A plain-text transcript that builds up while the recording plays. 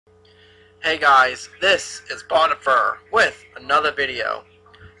Hey guys, this is Bonifer with another video.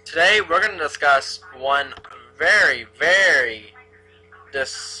 Today we're going to discuss one very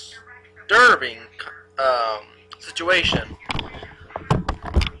disturbing situation.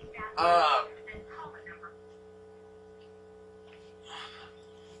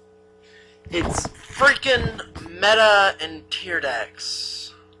 It's freaking meta and tier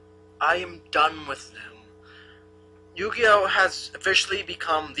decks. I am done with them. Yu-Gi-Oh! Has officially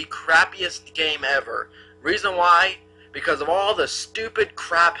become the crappiest game ever. Reason why? Because of all the stupid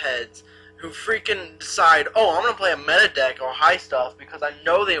crapheads who freaking decide, oh, I'm gonna play a meta deck or high stuff because I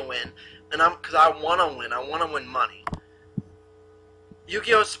know they win, and because I wanna win. I wanna win money.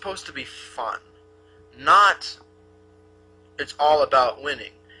 Yu-Gi-Oh! Is supposed to be fun, not it's all about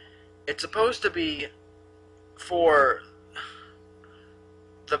winning. It's supposed to be for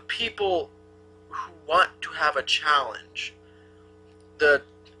the people who want to have a challenge. The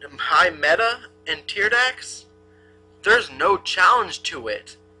high meta and tier decks, there's no challenge to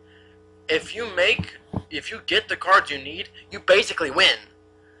it. If you get the cards you need, you basically win.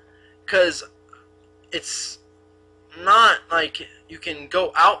 Because it's not like you can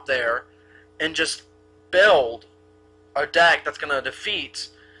go out there and just build a deck that's going to defeat,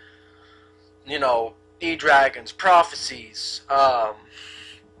 E-Dragons, Prophecies,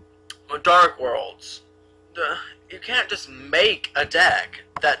 Dark Worlds. You can't just make a deck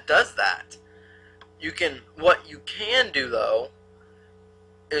that does that. What you can do though,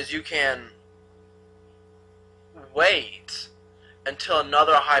 is you can wait until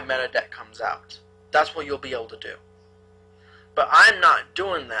another high meta deck comes out. That's what you'll be able to do. But I'm not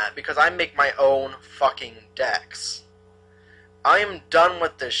doing that because I make my own fucking decks. I am done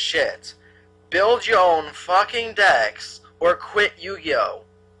with this shit. Build your own fucking decks or quit Yu-Gi-Oh!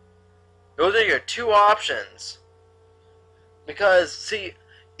 Those are your two options. Because, see,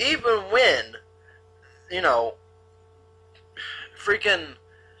 even when, freaking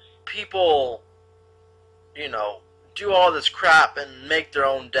people, do all this crap and make their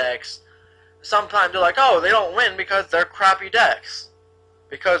own decks, sometimes they're like, oh, they don't win because they're crappy decks.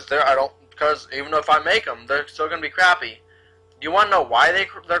 Because even if I make them, they're still going to be crappy. Do you want to know why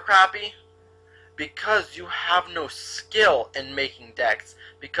they're crappy? Because you have no skill in making decks.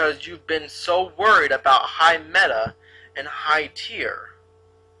 Because you've been so worried about high meta and high tier.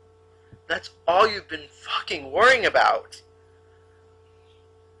 That's all you've been fucking worrying about.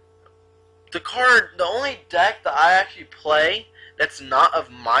 The only deck that I actually play that's not of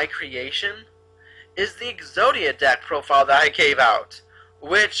my creation is the Exodia deck profile that I gave out.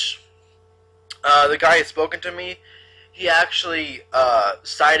 Which, the guy who's spoken to me, he actually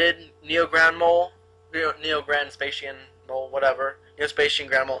cited Neogrand Mole, Neogrand Spatian Mole, whatever, Neospatian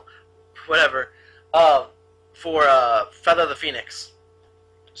Grand Mole, whatever, for Feather the Phoenix.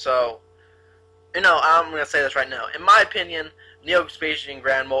 So, I'm going to say this right now. In my opinion, Neospatian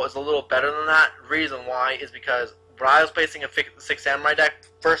Grand Mole is a little better than that. Reason why is because when I was placing a 6 Samurai deck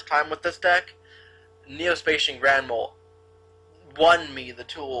first time with this deck, Neospatian Grand Mole won me the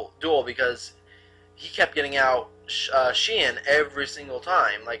duel because he kept getting out Sheehan every single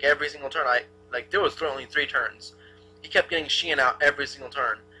time. Like, every single turn, there was only 3 turns. He kept getting Sheehan out every single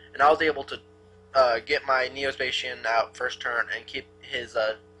turn. And I was able to get my Neospatian out first turn and keep his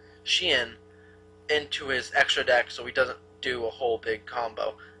Sheehan into his extra deck so he doesn't do a whole big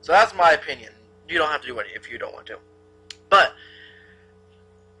combo. So that's my opinion. You don't have to do it if you don't want to. But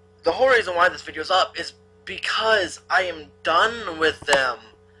the whole reason why this video is up is because I am done with them.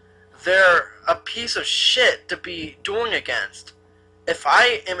 They're a piece of shit to be dueling against. If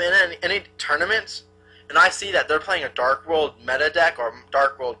I am in any tournaments and I see that they're playing a Dark World meta deck or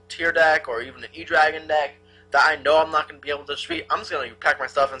Dark World tier deck or even an E-Dragon deck that I know I'm not going to be able to defeat, I'm just going to pack my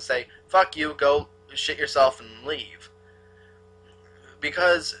stuff and say, fuck you, go shit yourself and leave.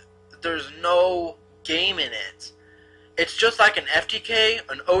 Because there's no game in it. It's just like an FTK,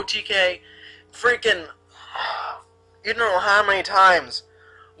 an OTK, freaking, you don't know how many times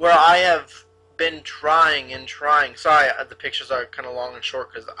where I have been trying and trying. Sorry, the pictures are kind of long and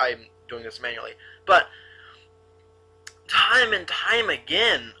short because I'm doing this manually. But time and time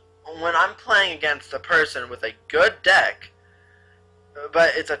again, when I'm playing against a person with a good deck,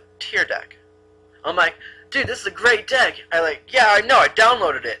 but it's a tier deck, I'm like, dude, this is a great deck. Yeah, I know, I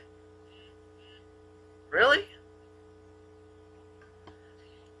downloaded it. Really?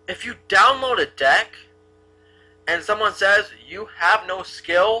 If you download a deck and someone says you have no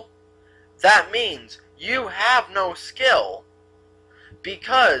skill, that means you have no skill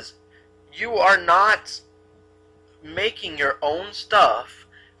because you are not making your own stuff,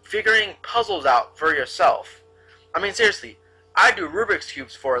 figuring puzzles out for yourself. I mean, seriously, I do Rubik's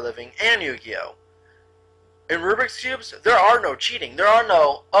Cubes for a living and Yu-Gi-Oh! In Rubik's Cubes, there are no cheating. There are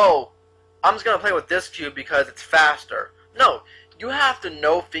no, oh, I'm just going to play with this cube because it's faster. No, you have to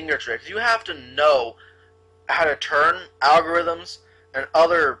know finger tricks. You have to know how to turn algorithms and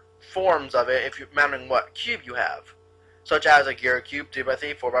other forms of it if you're mattering what cube you have. Such as a Gear Cube,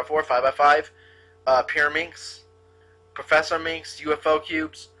 3x3, 4x4, 5x5, Pyraminx, Professor Minx, UFO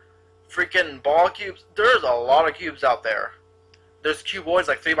cubes, freaking ball cubes. There's a lot of cubes out there. There's cuboids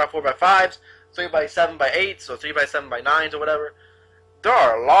like 3x4x5s, 3x7x8s, or 3x7x9s, or whatever. There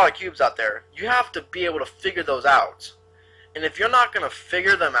are a lot of cubes out there. You have to be able to figure those out. And if you're not going to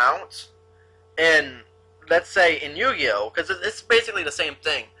figure them out, in, let's say, in Yu-Gi-Oh!, because it's basically the same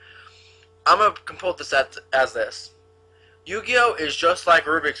thing. I'm going to compose this as this. Yu-Gi-Oh! Is just like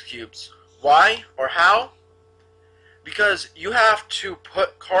Rubik's Cubes. Why or how? Because you have to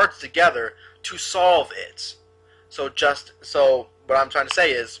put cards together to solve it. So what I'm trying to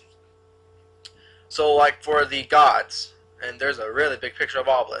say is, so like for the gods, and there's a really big picture of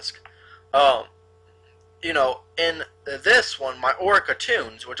Obelisk. You know, in this one, my Aura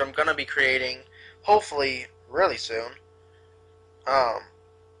cartoons, which I'm gonna be creating, hopefully really soon.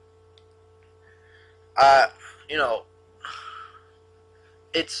 You know,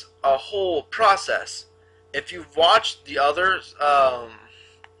 it's a whole process. If you've watched the others,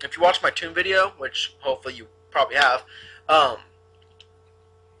 if you watched my toon video, which hopefully you probably have,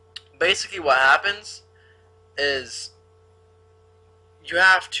 basically what happens is you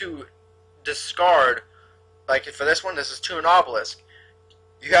have to discard, like for this one, this is Toon Obelisk.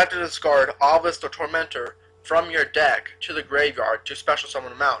 You have to discard Obelisk or Tormentor from your deck to the graveyard to special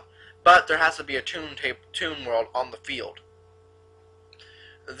summon them out. But there has to be a toon world on the field.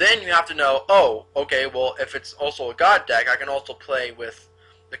 Then you have to know, oh, okay, well, if it's also a god deck, I can also play with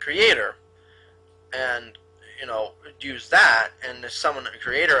the creator and, you know, use that and summon a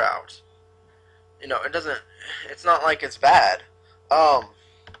creator out. You know, it's not like it's bad.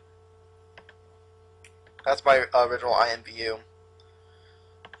 That's my original IMVU.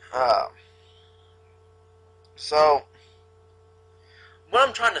 So, what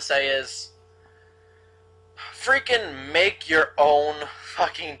I'm trying to say is, freaking make your own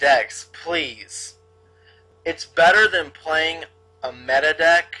fucking decks, please. It's better than playing a meta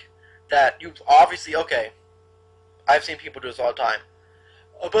deck that you obviously, okay, I've seen people do this all the time.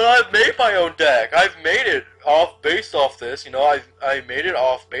 But I've made my own deck. I've made it based off this. You know, I made it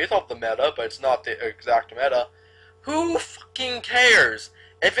based off the meta, but it's not the exact meta. Who fucking cares?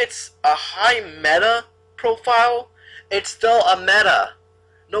 If it's a high meta profile, it's still a meta,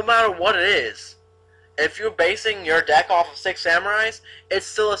 no matter what it is. If you're basing your deck off of 6 Samurais, it's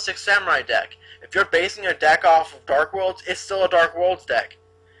still a 6 Samurai deck. If you're basing your deck off of Dark Worlds, it's still a Dark Worlds deck.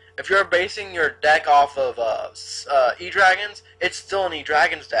 If you're basing your deck off of E-Dragons, it's still an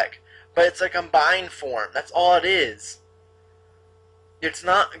E-Dragons deck. But it's a combined form. That's all it is. It's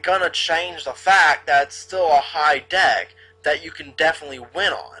not gonna change the fact that it's still a high deck that you can definitely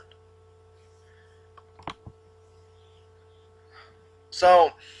win on.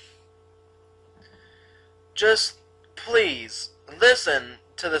 So, just please listen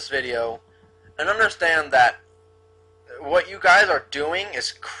to this video and understand that what you guys are doing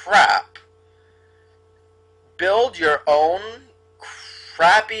is crap. Build your own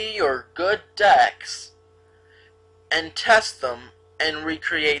crappy or good decks and test them and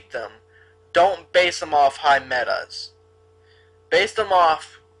recreate them. Don't base them off high metas. Base them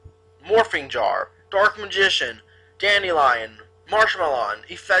off Morphing Jar, Dark Magician, Dandelion, Marshmallow,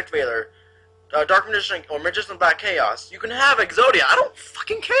 Effect Veiler, Dark Magician, or Magician Black Chaos. You can have Exodia. I don't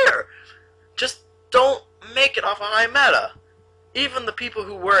fucking care. Just don't make it off a high meta. Even the people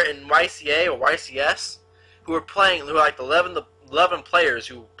who were in YCA or YCS, who were playing, who were like the 11 players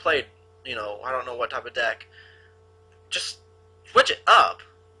who played, you know, I don't know what type of deck, just switch it up.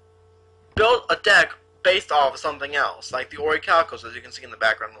 Build a deck based off of something else, like the Orichalcos, as you can see in the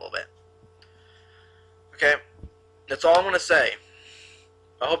background a little bit. Okay, that's all I'm going to say.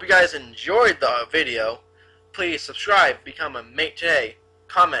 I hope you guys enjoyed the video. Please subscribe, become a mate today,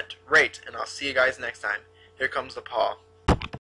 comment, rate, and I'll see you guys next time. Here comes the paw.